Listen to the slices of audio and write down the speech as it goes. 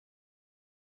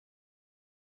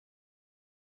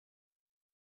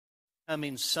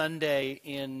Coming Sunday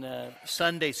in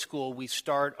Sunday school, we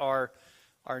start our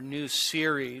new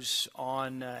series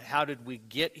on how did we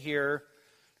get here,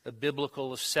 a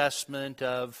biblical assessment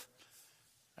of,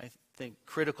 I think,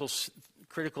 critical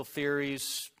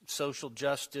theories, social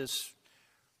justice,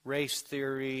 race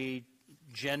theory,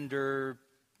 gender,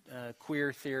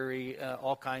 queer theory,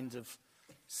 all kinds of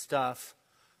stuff.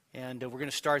 And we're going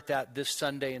to start that this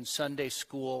Sunday in Sunday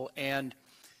school. And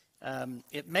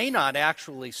it may not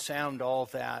actually sound all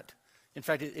that. In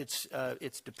fact, it's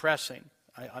depressing.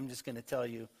 I'm just going to tell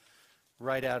you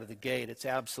right out of the gate, it's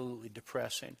absolutely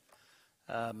depressing.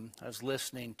 I was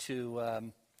listening to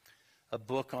a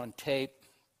book on tape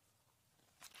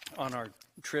on our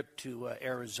trip to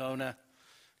Arizona,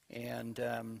 and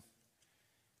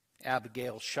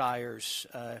Abigail Shire's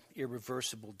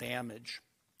Irreversible Damage.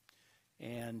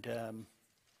 And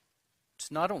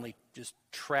it's not only just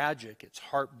tragic, it's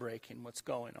heartbreaking what's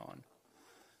going on.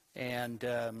 And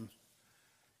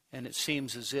it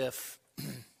seems as if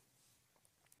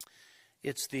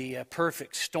it's the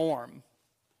perfect storm.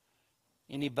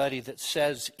 Anybody that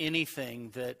says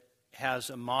anything that has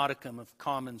a modicum of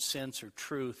common sense or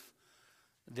truth,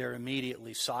 they're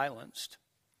immediately silenced.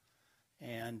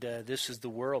 And this is the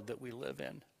world that we live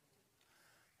in.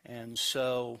 And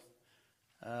so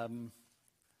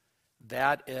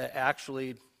that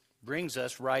actually brings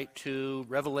us right to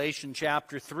Revelation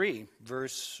chapter 3,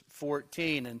 verse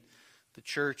 14, and the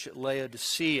church at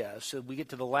Laodicea. So we get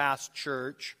to the last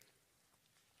church.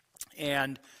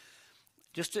 And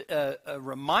just a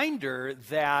reminder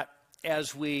that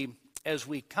as we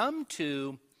come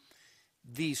to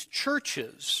these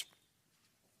churches,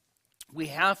 we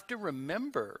have to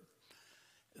remember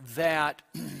that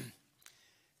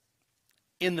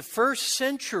in the first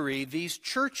century, these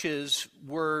churches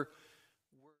were